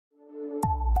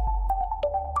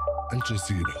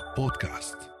الجزيرة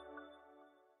بودكاست.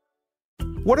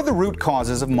 What are the root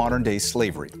causes of modern-day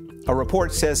slavery? A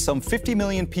report says some 50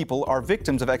 million people are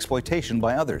victims of exploitation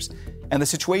by others, and the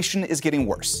situation is getting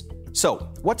worse. So,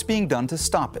 what's being done to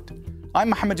stop it? I'm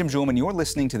Mohammed Jamjoom, and you're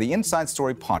listening to the Inside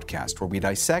Story podcast, where we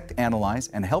dissect, analyze,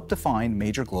 and help define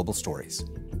major global stories.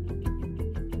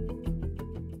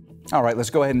 All right, let's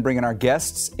go ahead and bring in our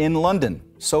guests. In London,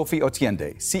 Sophie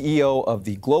Otiende, CEO of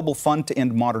the Global Fund to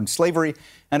End Modern Slavery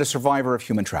and a survivor of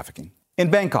human trafficking.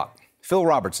 In Bangkok, Phil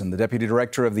Robertson, the Deputy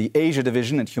Director of the Asia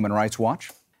Division at Human Rights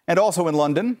Watch. And also in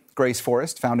London, Grace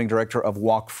Forrest, Founding Director of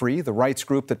Walk Free, the rights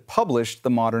group that published the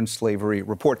Modern Slavery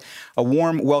Report. A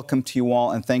warm welcome to you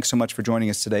all, and thanks so much for joining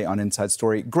us today on Inside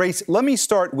Story. Grace, let me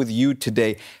start with you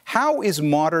today. How is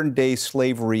modern-day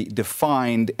slavery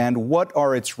defined, and what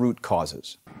are its root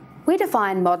causes? We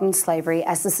define modern slavery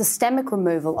as the systemic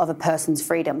removal of a person's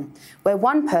freedom, where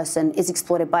one person is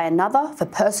exploited by another for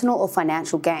personal or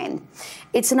financial gain.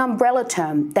 It's an umbrella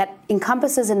term that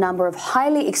encompasses a number of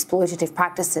highly exploitative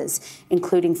practices,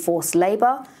 including forced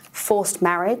labour, forced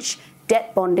marriage,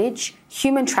 debt bondage,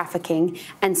 human trafficking,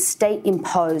 and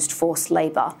state-imposed forced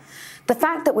labour. The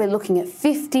fact that we're looking at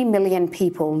 50 million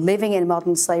people living in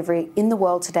modern slavery in the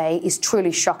world today is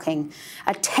truly shocking.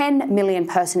 A 10 million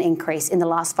person increase in the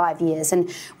last 5 years.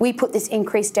 And we put this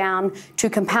increase down to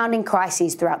compounding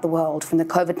crises throughout the world, from the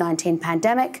COVID-19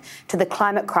 pandemic to the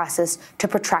climate crisis to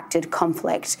protracted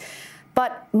conflict.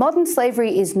 But modern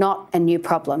slavery is not a new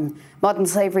problem. Modern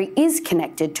slavery is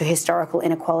connected to historical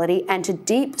inequality and to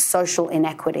deep social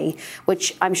inequity,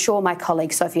 which I'm sure my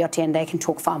colleague Sophie Otiende can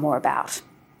talk far more about.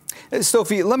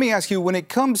 Sophie, let me ask you, when it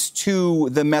comes to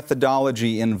the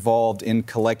methodology involved in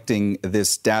collecting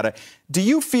this data, do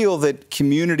you feel that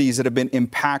communities that have been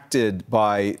impacted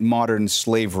by modern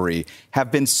slavery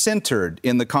have been centered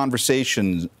in the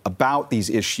conversations about these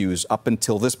issues up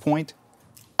until this point?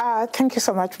 Thank you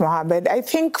so much, Mohammed. I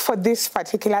think for this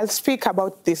particular, I'll speak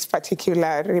about this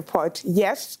particular report.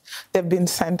 Yes, they've been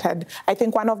centered. I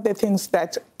think one of the things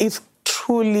that is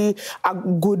truly a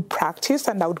good practice,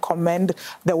 and I would commend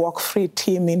the Walk Free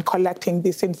team in collecting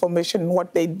this information.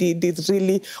 What they did is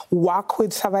really work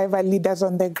with survivor leaders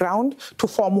on the ground to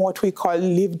form what we call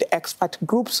lived expert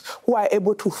groups, who are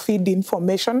able to feed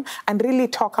information and really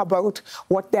talk about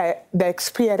what their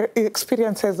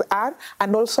experiences are,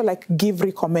 and also give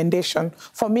recommendation.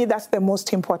 For me, that's the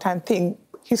most important thing.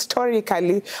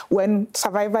 Historically, when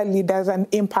survivor leaders and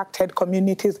impacted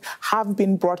communities have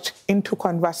been brought into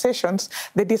conversations,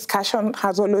 the discussion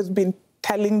has always been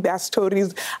telling their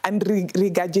stories and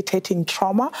regurgitating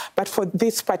trauma. But for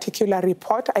this particular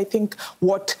report, I think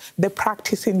what the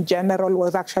practice in general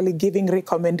was actually giving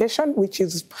recommendation, which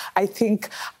is, I think,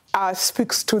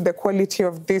 speaks to the quality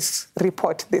of this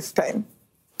report this time.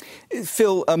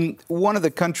 Phil, one of the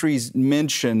countries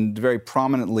mentioned very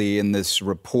prominently in this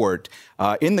report,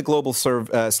 in the Global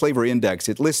Slavery Index,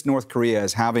 it lists North Korea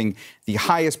as having the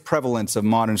highest prevalence of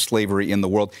modern slavery in the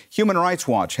world. Human Rights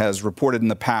Watch has reported in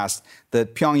the past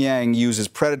that Pyongyang uses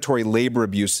predatory labor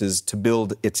abuses to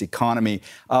build its economy.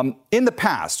 In the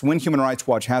past, when Human Rights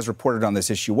Watch has reported on this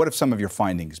issue, what have some of your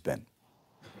findings been?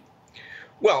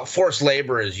 Well, forced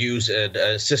labor is used as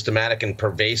a systematic and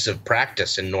pervasive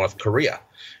practice in North Korea.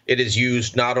 It is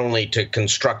used not only to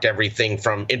construct everything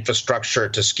from infrastructure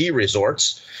to ski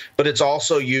resorts, but it's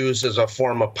also used as a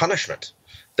form of punishment,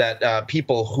 that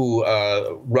people who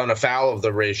run afoul of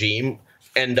the regime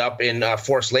end up in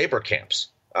forced labor camps.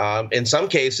 In some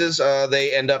cases,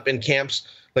 they end up in camps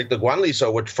like the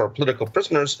Guanliso, which for political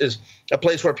prisoners is a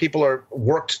place where people are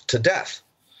worked to death.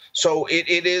 So it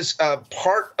is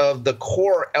part of the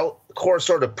core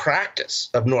sort of practice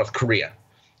of North Korea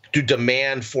to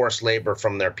demand forced labor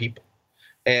from their people.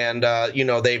 And,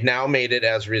 they've now made it,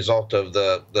 as a result of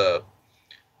the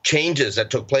changes that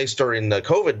took place during the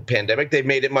COVID pandemic, they've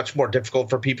made it much more difficult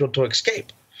for people to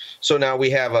escape. So now we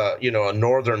have a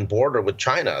northern border with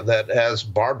China that has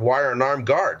barbed wire and armed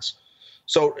guards.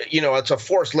 So, it's a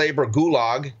forced labor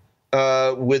gulag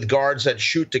with guards that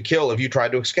shoot to kill if you try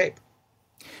to escape.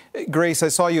 Grace, I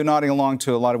saw you nodding along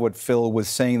to a lot of what Phil was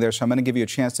saying there, so I'm going to give you a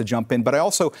chance to jump in. But I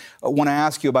also want to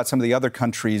ask you about some of the other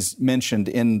countries mentioned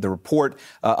in the report.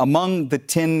 Among the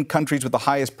 10 countries with the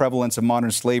highest prevalence of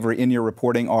modern slavery in your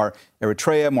reporting are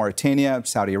Eritrea, Mauritania,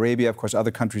 Saudi Arabia, of course,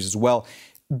 other countries as well.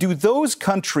 Do those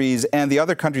countries and the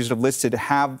other countries that have listed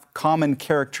have common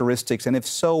characteristics? And if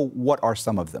so, what are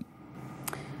some of them?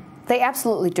 They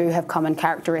absolutely do have common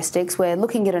characteristics. We're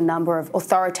looking at a number of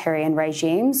authoritarian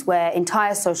regimes where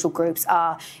entire social groups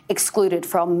are excluded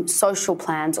from social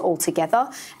plans altogether,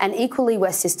 and equally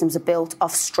where systems are built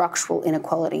off structural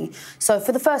inequality. So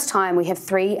for the first time, we have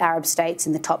 3 Arab states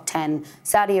in the top 10,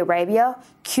 Saudi Arabia,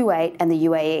 Kuwait and the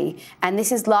UAE. And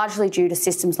this is largely due to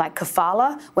systems like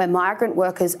kafala, where migrant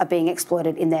workers are being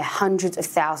exploited in their hundreds of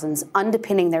thousands,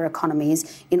 underpinning their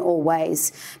economies in all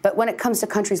ways. But when it comes to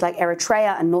countries like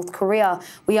Eritrea and North Korea,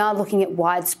 we are looking at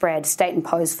widespread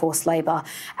state-imposed forced labour.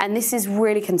 And this is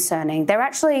really concerning. There are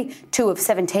actually 2 of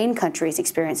 17 countries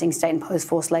experiencing state-imposed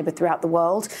forced labour throughout the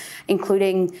world,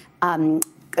 including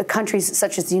countries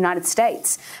such as the United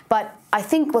States. But I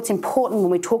think what's important when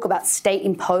we talk about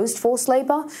state-imposed forced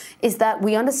labour is that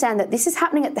we understand that this is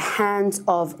happening at the hands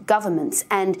of governments,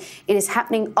 and it is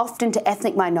happening often to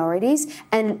ethnic minorities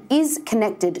and is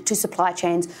connected to supply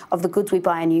chains of the goods we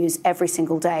buy and use every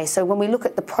single day. So when we look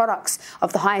at the products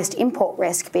of the highest import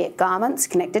risk, be it garments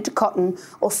connected to cotton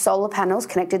or solar panels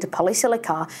connected to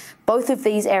polysilica, both of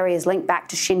these areas link back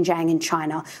to Xinjiang in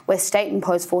China, where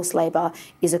state-imposed forced labour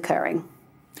is occurring.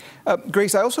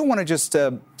 Grace, I also want to just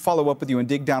follow up with you and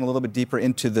dig down a little bit deeper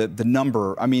into the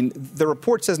number. I mean, the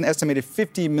report says an estimated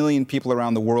 50 million people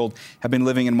around the world have been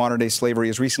living in modern-day slavery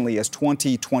as recently as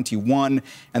 2021,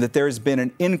 and that there has been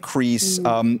an increase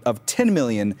of 10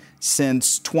 million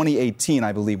since 2018,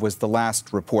 I believe, was the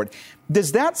last report.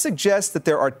 Does that suggest that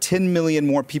there are 10 million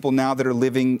more people now that are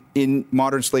living in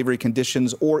modern slavery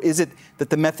conditions, or is it that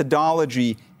the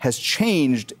methodology has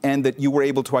changed and that you were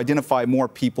able to identify more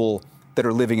people that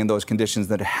are living in those conditions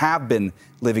that have been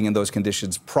living in those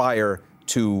conditions prior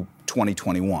to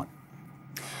 2021?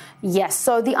 Yes,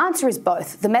 so the answer is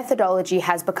both. The methodology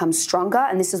has become stronger,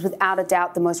 and this is without a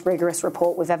doubt the most rigorous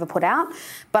report we've ever put out.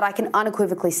 But I can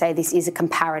unequivocally say this is a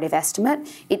comparative estimate.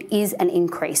 It is an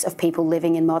increase of people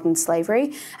living in modern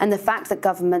slavery, and the fact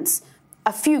that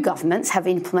a few governments have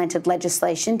implemented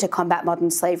legislation to combat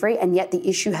modern slavery, and yet the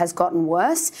issue has gotten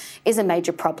worse, is a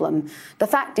major problem. The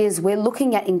fact is we're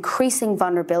looking at increasing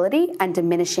vulnerability and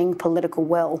diminishing political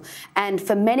will. And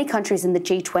for many countries in the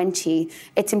G20,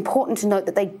 it's important to note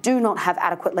that they do not have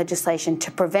adequate legislation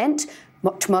to prevent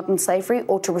modern slavery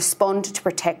or to respond to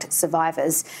protect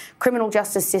survivors. Criminal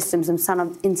justice systems in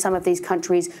some of these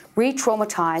countries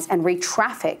re-traumatise and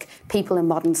re-traffic people in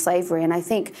modern slavery. And I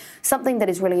think something that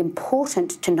is really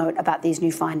important to note about these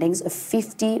new findings of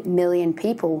 50 million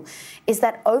people is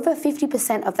that over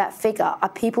 50% of that figure are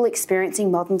people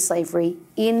experiencing modern slavery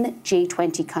in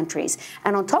G20 countries.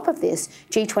 And on top of this,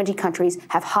 G20 countries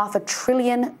have $500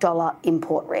 billion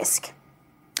import risk.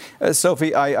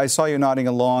 Sophie, I saw you nodding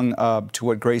along to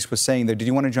what Grace was saying there. Did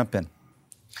you want to jump in?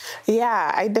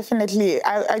 Yeah, I definitely.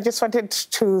 I just wanted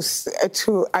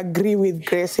to agree with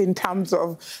Grace in terms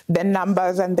of the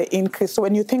numbers and the increase. So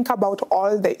when you think about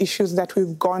all the issues that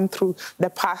we've gone through the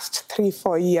past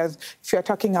 3-4 years, if you're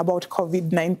talking about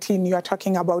COVID-19, you're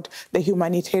talking about the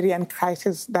humanitarian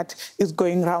crisis that is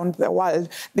going around the world.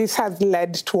 This has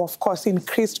led to, of course,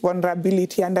 increased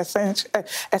vulnerability, and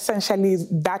essentially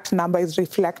that number is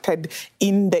reflected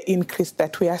in the increase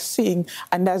that we are seeing.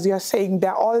 And as you're saying,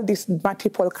 there are all these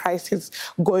multiple crises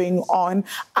going on,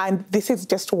 and this is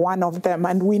just one of them.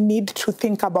 And we need to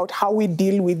think about how we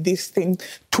deal with this thing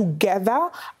together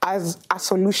as a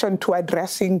solution to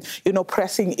addressing,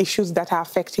 pressing issues that are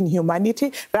affecting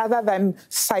humanity, rather than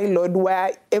siloed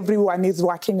where everyone is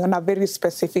working on a very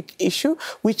specific issue,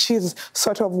 which is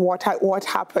sort of what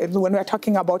happens when we're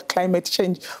talking about climate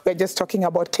change. We're just talking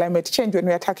about climate change. When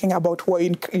we're talking about war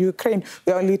in Ukraine,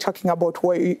 we're only talking about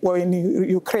war in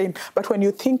Ukraine. But when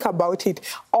you think about it,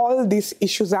 all these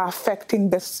issues are affecting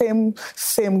the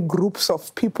same groups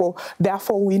of people.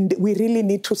 Therefore, we really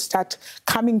need to start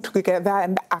coming together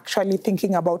and actually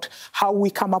thinking about how we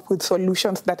come up with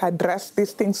solutions that address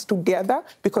these things together,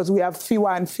 because we have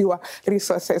fewer and fewer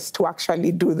resources to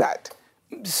actually do that.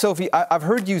 Sophie, I've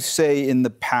heard you say in the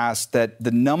past that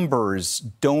the numbers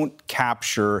don't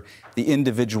capture the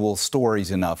individual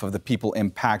stories enough of the people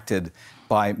impacted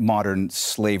by modern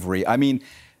slavery. I mean,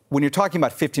 when you're talking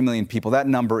about 50 million people, that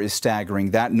number is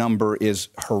staggering. That number is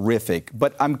horrific.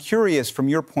 But I'm curious, from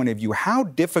your point of view, how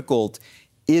difficult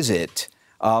is it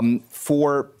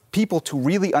for people to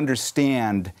really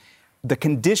understand the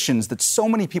conditions that so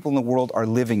many people in the world are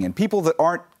living in, people that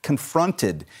aren't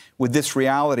confronted with this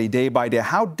reality day by day?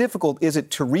 How difficult is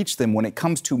it to reach them when it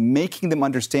comes to making them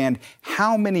understand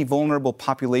how many vulnerable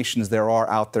populations there are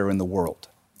out there in the world?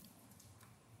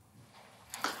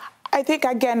 I think,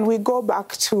 again, we go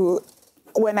back to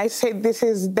when I say this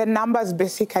is, the numbers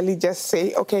basically just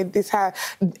say, okay,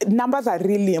 numbers are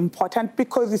really important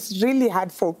because it's really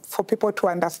hard for people to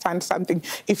understand something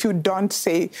if you don't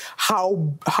say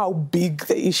how big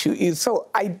the issue is. So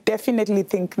I definitely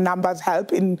think numbers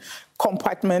help in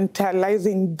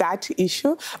compartmentalizing that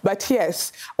issue. But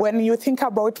yes, when you think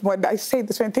about when you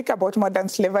think about modern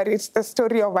slavery, it's the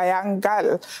story of a young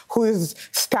girl who is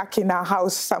stuck in a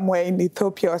house somewhere in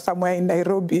Ethiopia or somewhere in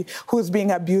Nairobi, who's being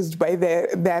abused by their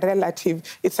relative.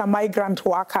 It's a migrant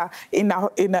worker in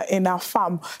a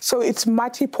farm. So it's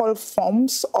multiple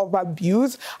forms of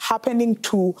abuse happening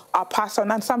to a person,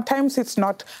 and sometimes it's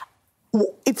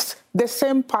the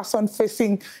same person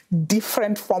facing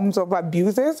different forms of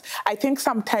abuses. I think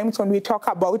sometimes when we talk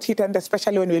about it, and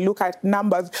especially when we look at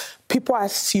numbers, people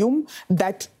assume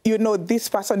that, this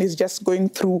person is just going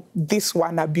through this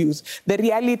one abuse. The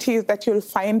reality is that you'll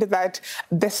find that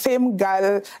the same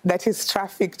girl that is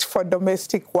trafficked for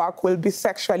domestic work will be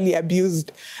sexually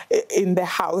abused in the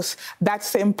house. That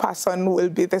same person will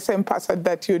be the same person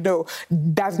that,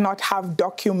 does not have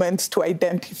documents to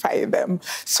identify them.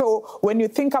 So when you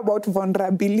think about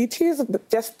vulnerabilities,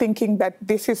 just thinking that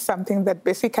this is something that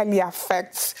basically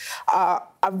affects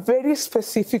a very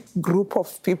specific group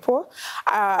of people.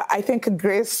 I think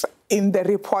Grace in the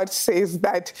report says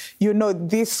that,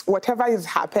 this, whatever is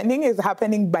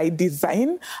happening by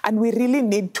design, and we really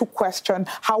need to question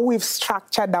how we've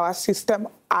structured our system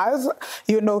as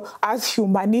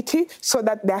humanity, so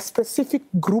that there are specific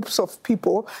groups of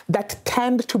people that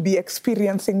tend to be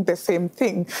experiencing the same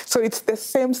thing. So it's the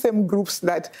same groups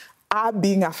that are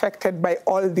being affected by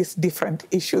all these different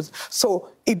issues. So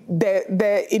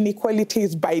the inequality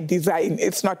is by design,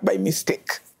 it's not by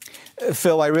mistake.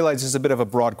 Phil, I realize this is a bit of a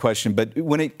broad question, but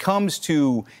when it comes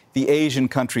to the Asian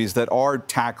countries that are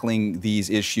tackling these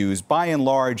issues, by and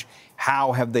large,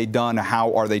 how have they done?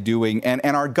 How are they doing? And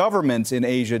are governments in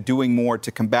Asia doing more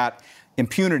to combat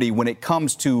impunity when it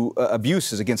comes to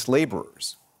abuses against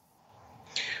laborers?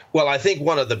 Well, I think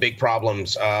one of the big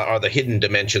problems are the hidden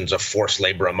dimensions of forced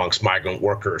labor amongst migrant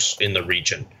workers in the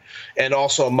region, and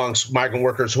also amongst migrant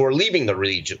workers who are leaving the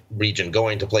region,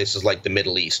 going to places like the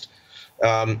Middle East.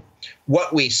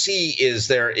 What we see is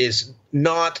there is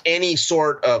not any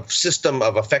sort of system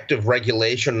of effective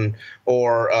regulation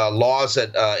or laws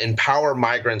that empower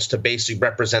migrants to basically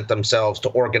represent themselves, to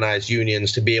organize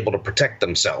unions, to be able to protect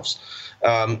themselves.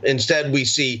 Instead, we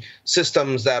see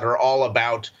systems that are all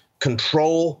about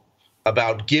control,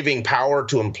 about giving power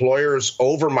to employers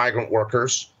over migrant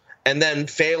workers, and then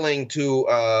failing to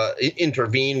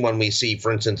intervene when we see,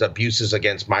 for instance, abuses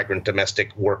against migrant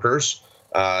domestic workers,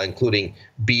 including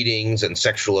beatings and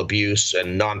sexual abuse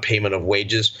and non-payment of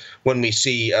wages. When we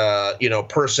see,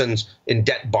 persons in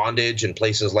debt bondage in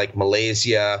places like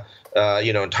Malaysia,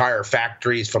 entire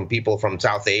factories from people from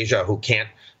South Asia who can't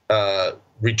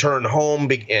return home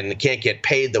and can't get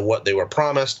paid what they were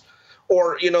promised.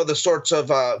 Or, the sorts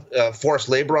of forced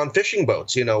labor on fishing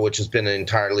boats, which has been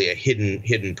entirely a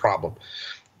hidden problem.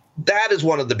 That is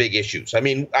one of the big issues. I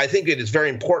mean, I think it is very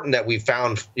important that we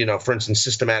found, for instance,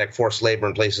 systematic forced labor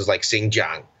in places like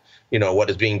Xinjiang, what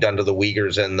is being done to the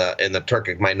Uyghurs and the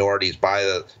Turkic minorities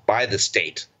by the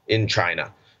state in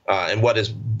China, and what has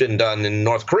been done in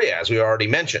North Korea, as we already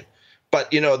mentioned.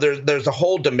 But, there's a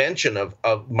whole dimension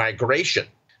of migration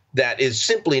that is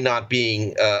simply not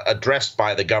being addressed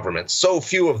by the government. So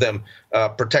few of them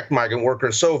protect migrant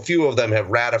workers. So few of them have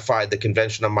ratified the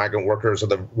Convention on Migrant Workers or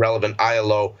the relevant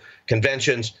ILO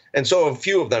conventions. And so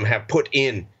few of them have put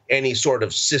in any sort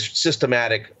of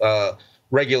systematic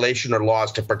regulation or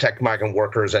laws to protect migrant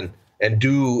workers and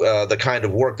do the kind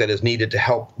of work that is needed to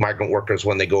help migrant workers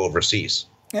when they go overseas.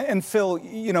 And Phil,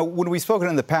 when we've spoken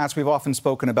in the past, we've often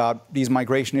spoken about these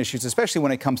migration issues, especially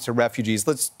when it comes to refugees.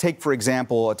 Let's take, for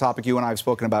example, a topic you and I have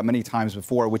spoken about many times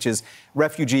before, which is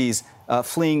refugees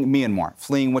fleeing Myanmar,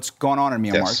 fleeing what's gone on in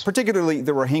Myanmar, yes, particularly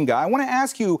the Rohingya. I want to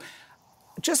ask you,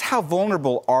 just how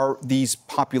vulnerable are these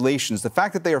populations? The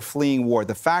fact that they are fleeing war,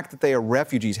 the fact that they are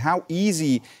refugees, how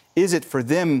easy is it for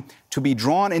them to be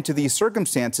drawn into these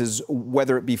circumstances,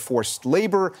 whether it be forced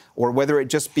labor or whether it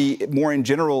just be more in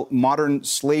general modern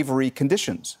slavery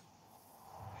conditions?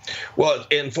 Well,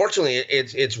 unfortunately,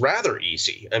 it's rather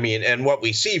easy. I mean, and what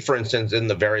we see, for instance, in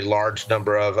the very large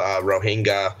number of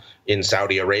Rohingya in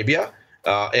Saudi Arabia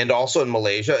and also in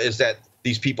Malaysia is that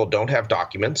these people don't have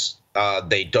documents.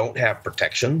 They don't have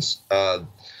protections.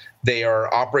 They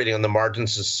are operating on the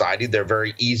margins of society. They're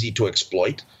very easy to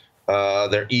exploit.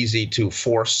 They're easy to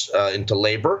force into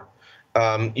labor.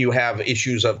 You have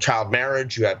issues of child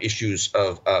marriage. You have issues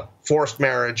of forced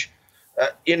marriage.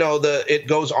 It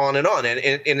goes on, and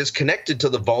it's connected to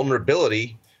the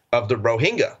vulnerability of the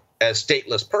Rohingya as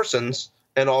stateless persons,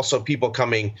 and also people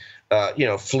coming,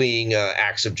 fleeing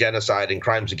acts of genocide and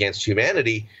crimes against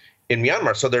humanity in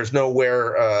Myanmar. So there's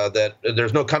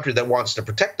there's no country that wants to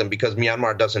protect them because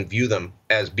Myanmar doesn't view them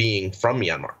as being from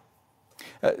Myanmar.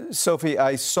 Sophie,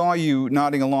 I saw you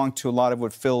nodding along to a lot of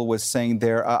what Phil was saying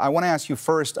there. I want to ask you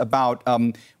first about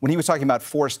when he was talking about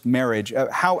forced marriage,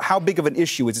 how big of an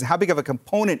issue is this? How big of a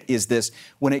component is this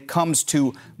when it comes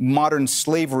to modern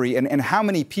slavery, and how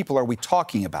many people are we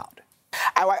talking about?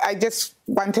 I just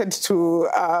wanted to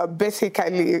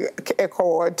basically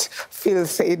echo what Phil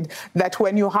said, that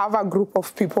when you have a group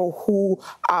of people who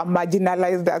are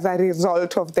marginalized as a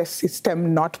result of the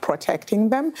system not protecting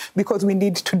them, because we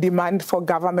need to demand for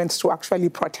governments to actually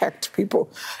protect people,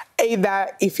 either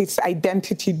if it's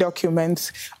identity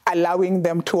documents, allowing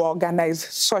them to organize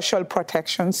social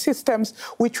protection systems,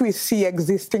 which we see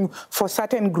existing for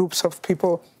certain groups of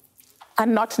people,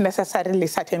 and not necessarily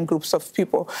certain groups of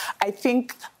people. I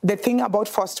think the thing about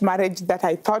forced marriage that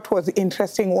I thought was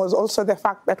interesting was also the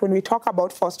fact that when we talk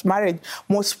about forced marriage,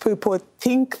 most people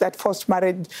think that forced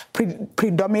marriage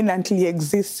predominantly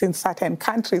exists in certain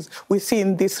countries. We see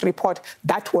in this report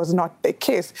that was not the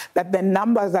case, that the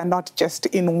numbers are not just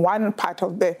in one part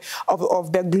of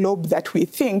the globe that we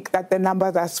think, that the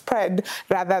numbers are spread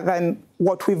rather than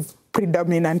what we've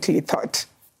predominantly thought.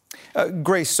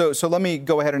 Grace, so let me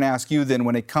go ahead and ask you then,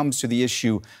 when it comes to the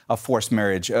issue of forced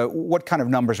marriage, what kind of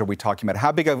numbers are we talking about?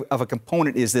 How big of a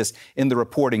component is this in the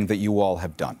reporting that you all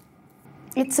have done?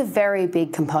 It's a very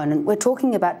big component. We're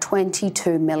talking about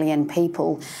 22 million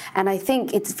people. And I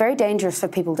think it's very dangerous for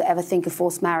people to ever think of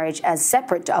forced marriage as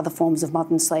separate to other forms of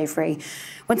modern slavery.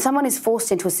 When someone is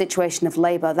forced into a situation of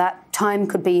labour, that time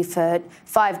could be for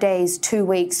 5 days, 2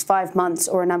 weeks, 5 months,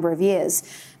 or a number of years.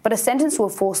 But a sentence to a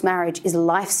forced marriage is a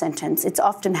life sentence. It's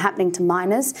often happening to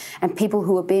minors and people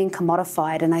who are being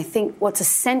commodified. And I think what's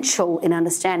essential in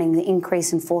understanding the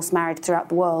increase in forced marriage throughout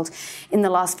the world in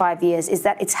the last 5 years is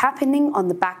that it's happening on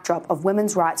the backdrop of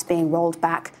women's rights being rolled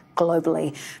back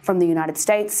globally. From the United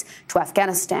States to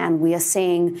Afghanistan, we are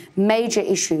seeing major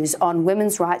issues on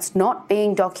women's rights not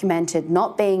being documented,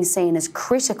 not being seen as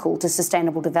critical to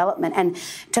sustainable development. And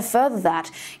to further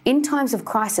that, in times of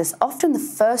crisis, often the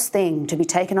first thing to be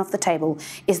taken off the table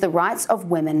is the rights of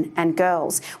women and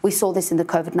girls. We saw this in the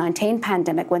COVID-19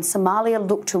 pandemic when Somalia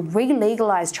looked to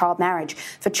re-legalise child marriage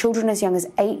for children as young as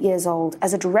 8 years old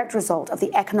as a direct result of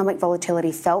the economic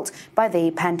volatility felt by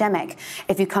the pandemic.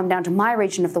 If you come down to my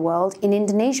region of the world, in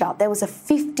Indonesia, there was a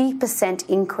 50%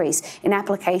 increase in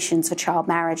applications for child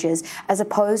marriages as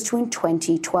opposed to in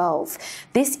 2012.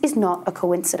 This is not a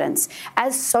coincidence.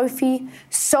 As Sophie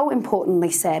so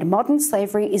importantly said, modern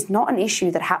slavery is not an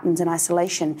issue that happens in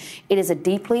isolation. It is a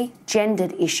deeply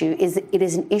gendered issue. It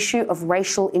is an issue of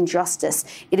racial injustice.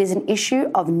 It is an issue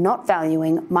of not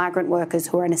valuing migrant workers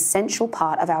who are an essential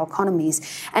part of our economies.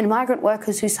 And migrant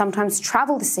workers who sometimes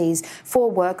travel the seas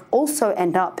for work also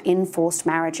end up in forced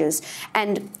marriages.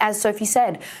 And as Sophie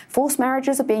said, forced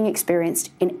marriages are being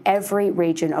experienced in every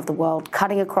region of the world,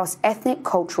 cutting across ethnic,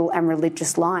 cultural and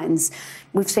religious lines.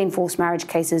 We've seen forced marriage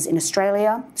cases in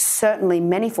Australia, certainly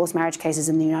many forced marriage cases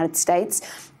in the United States,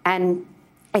 and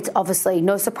it's obviously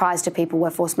no surprise to people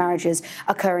where forced marriages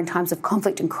occur in times of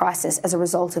conflict and crisis as a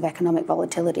result of economic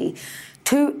volatility.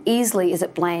 Too easily is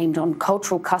it blamed on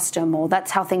cultural custom or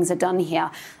that's how things are done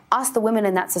here. Ask the women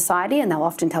in that society and they'll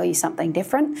often tell you something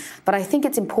different. But I think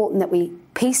it's important that we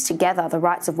piece together the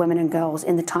rights of women and girls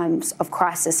in the times of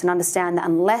crisis and understand that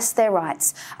unless their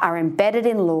rights are embedded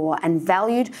in law and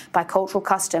valued by cultural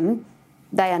custom,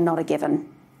 they are not a given.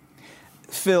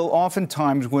 Phil,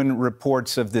 oftentimes when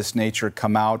reports of this nature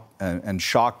come out and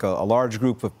shock a large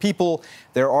group of people,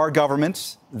 there are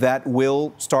governments that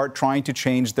will start trying to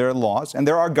change their laws, and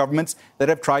there are governments that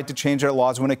have tried to change their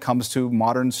laws when it comes to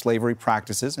modern slavery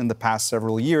practices in the past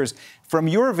several years. From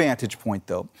your vantage point,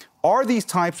 though, are these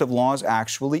types of laws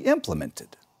actually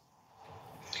implemented?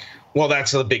 Well,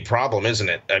 that's the big problem, isn't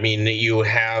it? I mean, you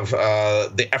have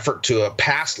the effort to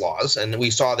pass laws, and we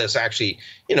saw this actually,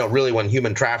 really when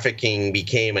human trafficking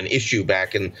became an issue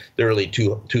back in the early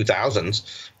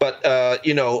 2000s. But,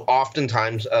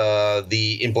 oftentimes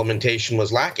the implementation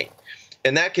was lacking.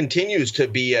 And that continues to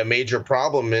be a major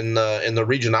problem in the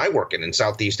region I work in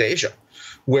Southeast Asia,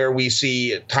 where we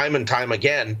see time and time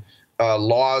again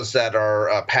laws that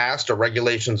are passed or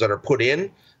regulations that are put in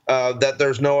that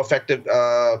there's no effective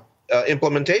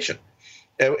implementation.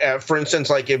 For instance,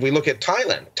 like if we look at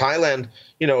Thailand,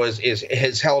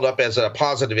 is held up as a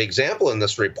positive example in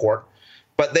this report,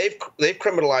 but they've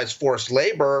criminalized forced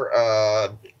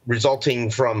labor resulting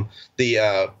from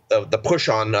the push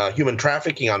on human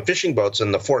trafficking on fishing boats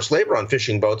and the forced labor on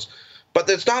fishing boats, but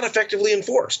it's not effectively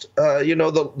enforced.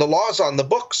 The law's on the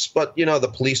books, but,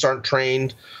 the police aren't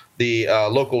trained, the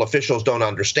local officials don't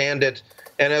understand it,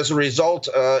 and as a result,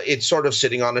 it's sort of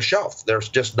sitting on a shelf. There's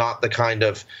just not the kind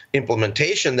of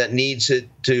implementation that needs it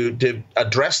to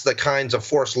address the kinds of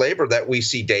forced labor that we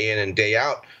see day in and day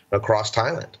out across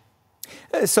Thailand.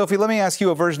 Sophie, let me ask you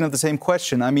a version of the same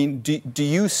question. I mean, do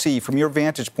you see, from your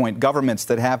vantage point, governments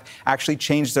that have actually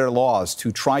changed their laws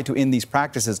to try to end these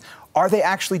practices? Are they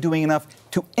actually doing enough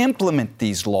to implement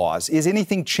these laws? Is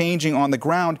anything changing on the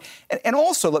ground? And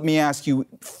also, let me ask you,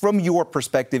 from your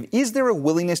perspective, is there a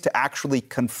willingness to actually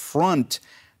confront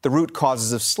the root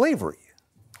causes of slavery?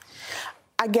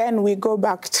 Again, we go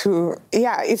back to,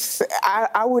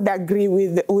 I would agree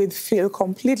with Phil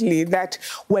completely that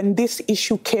when this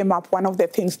issue came up, one of the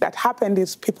things that happened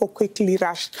is people quickly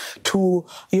rushed to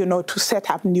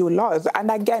set up new laws. And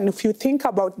again, if you think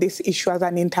about this issue as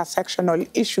an intersectional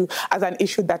issue, as an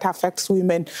issue that affects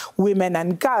women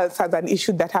and girls, as an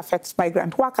issue that affects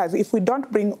migrant workers, if we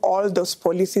don't bring all those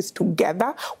policies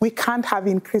together, we can't have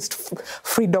increased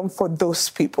freedom for those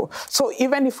people. So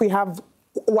even if we have,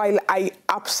 while I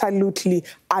absolutely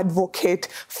advocate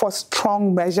for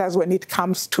strong measures when it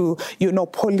comes to,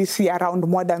 policy around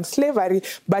modern slavery,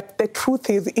 but the truth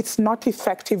is it's not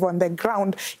effective on the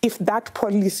ground if that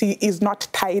policy is not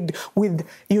tied with,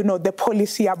 the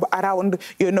policy around,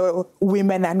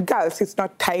 women and girls. It's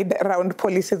not tied around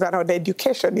policies around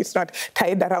education. It's not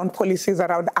tied around policies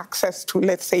around access to,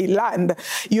 let's say, land.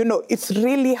 It's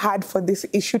really hard for this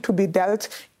issue to be dealt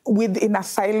with in a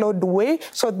siloed way.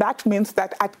 So that means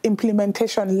that at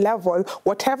implementation level,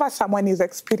 whatever someone is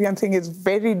experiencing is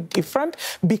very different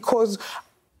because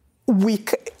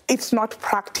it's not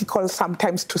practical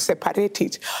sometimes to separate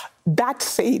it. That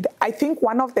said, I think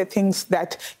one of the things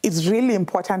that is really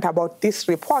important about this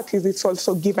report is it's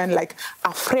also given like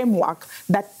a framework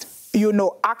that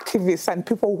activists and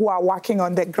people who are working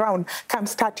on the ground can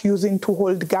start using to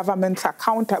hold governments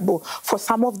accountable for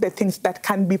some of the things that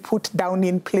can be put down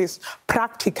in place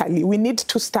practically. We need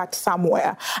to start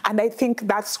somewhere. And I think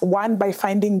that's one, by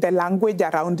finding the language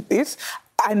around this.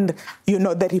 And,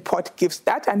 the report gives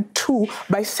that. And two,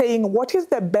 by saying what is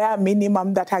the bare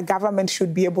minimum that a government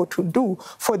should be able to do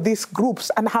for these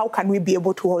groups and how can we be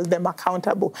able to hold them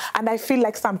accountable? And I feel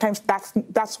like sometimes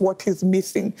that's what is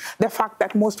missing. The fact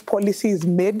that most policy is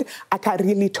made at a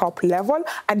really top level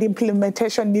and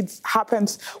implementation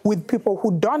happens with people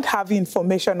who don't have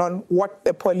information on what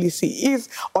the policy is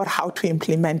or how to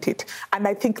implement it. And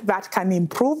I think that can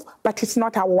improve, but it's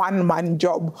not a one-man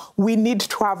job. We need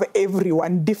to have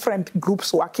everyone, different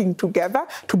groups working together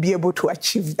to be able to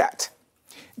achieve that.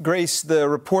 Grace, the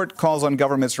report calls on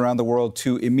governments around the world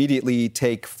to immediately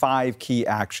take 5 key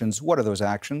actions. What are those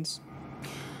actions?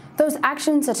 Those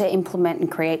actions are to implement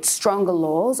and create stronger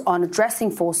laws on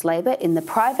addressing forced labour in the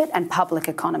private and public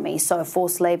economy, so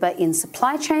forced labour in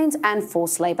supply chains and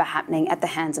forced labour happening at the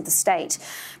hands of the state.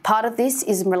 Part of this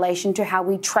is in relation to how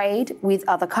we trade with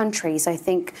other countries. I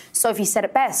think Sophie said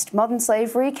it best. Modern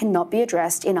slavery cannot be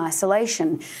addressed in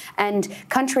isolation. And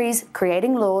countries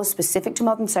creating laws specific to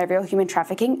modern slavery or human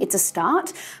trafficking, it's a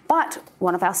start. But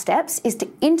one of our steps is to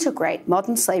integrate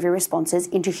modern slavery responses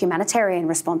into humanitarian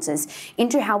responses,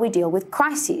 into how we deal with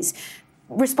crises.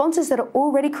 Responses that are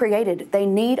already created, they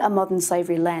need a modern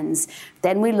slavery lens.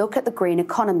 Then we look at the green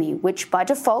economy, which by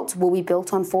default will be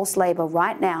built on forced labour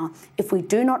right now if we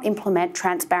do not implement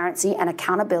transparency and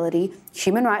accountability,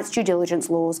 human rights due diligence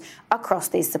laws across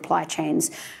these supply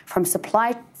chains. From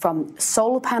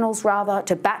solar panels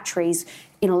to batteries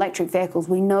in electric vehicles,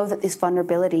 we know that this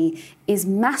vulnerability is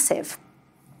massive.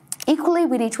 Equally,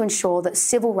 we need to ensure that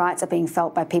civil rights are being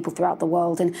felt by people throughout the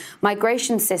world, and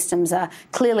migration systems are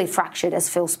clearly fractured, as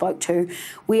Phil spoke to.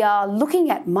 We are looking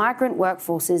at migrant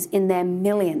workforces in their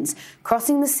millions,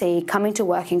 crossing the sea, coming to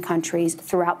work in countries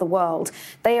throughout the world.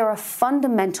 They are a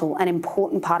fundamental and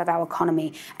important part of our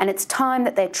economy, and it's time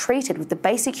that they're treated with the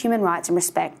basic human rights and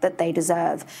respect that they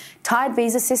deserve. Tied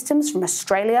visa systems from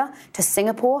Australia to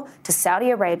Singapore to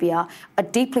Saudi Arabia are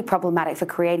deeply problematic for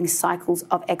creating cycles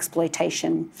of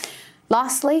exploitation.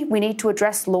 Lastly, we need to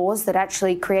address laws that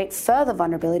actually create further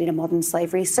vulnerability to modern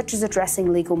slavery, such as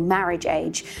addressing legal marriage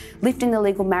age. Lifting the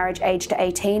legal marriage age to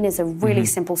 18 is a really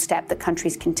simple step that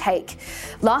countries can take.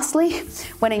 Lastly,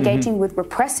 when engaging with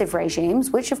repressive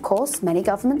regimes, which of course many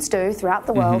governments do throughout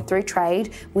the world through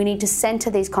trade, we need to centre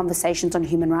these conversations on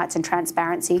human rights and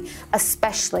transparency,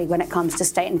 especially when it comes to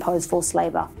state-imposed forced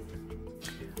labour.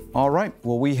 All right.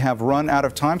 Well, we have run out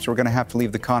of time, so we're going to have to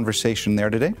leave the conversation there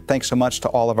today. Thanks so much to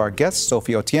all of our guests,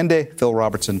 Sophie Otiende, Phil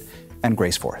Robertson, and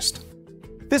Grace Forrest.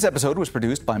 This episode was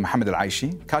produced by Mohammed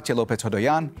Al-Aishi, Katia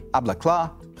Lopez-Hodoyan, Abla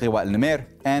Kla, Riwa El-Nimer,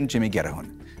 and Jimmy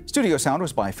Gerahun. Studio sound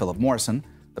was by Philip Morrison.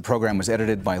 The program was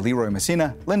edited by Leroy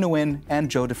Messina, Lynn Nguyen,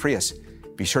 and Joe DeFrias.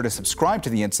 Be sure to subscribe to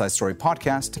the Inside Story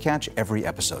podcast to catch every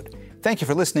episode. Thank you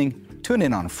for listening. Tune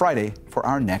in on Friday for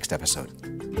our next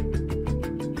episode.